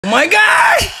my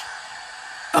gosh!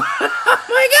 Oh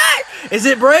my god! Is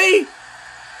it Bray?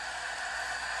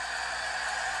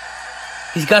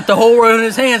 He's got the whole world in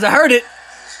his hands. I heard it.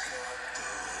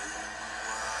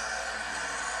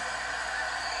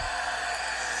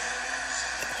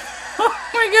 Oh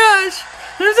my gosh!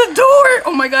 There's a door!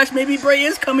 Oh my gosh, maybe Bray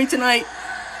is coming tonight.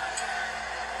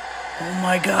 Oh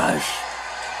my gosh.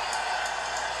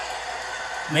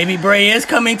 Maybe Bray is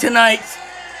coming tonight.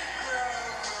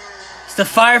 It's the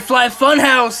Firefly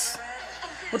Funhouse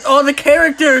with all the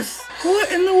characters.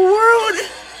 What in the world?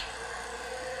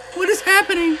 What is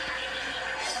happening?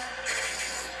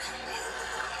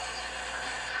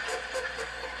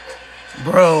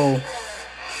 Bro.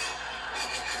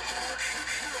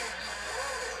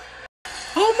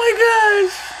 Oh my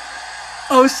gosh.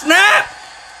 Oh snap.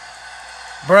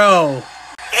 Bro.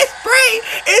 It's Bray.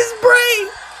 It's Bray.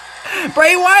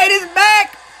 Bray Wyatt is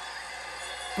back.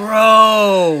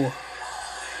 Bro.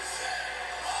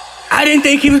 I didn't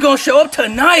think he was going to show up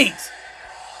tonight.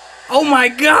 Oh my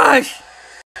gosh.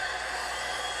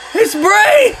 It's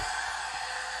Bray.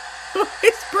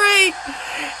 It's Bray.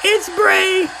 It's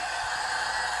Bray.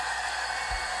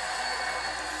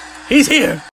 He's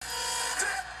here.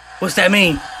 What's that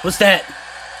mean? What's that?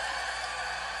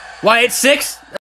 Wyatt 6?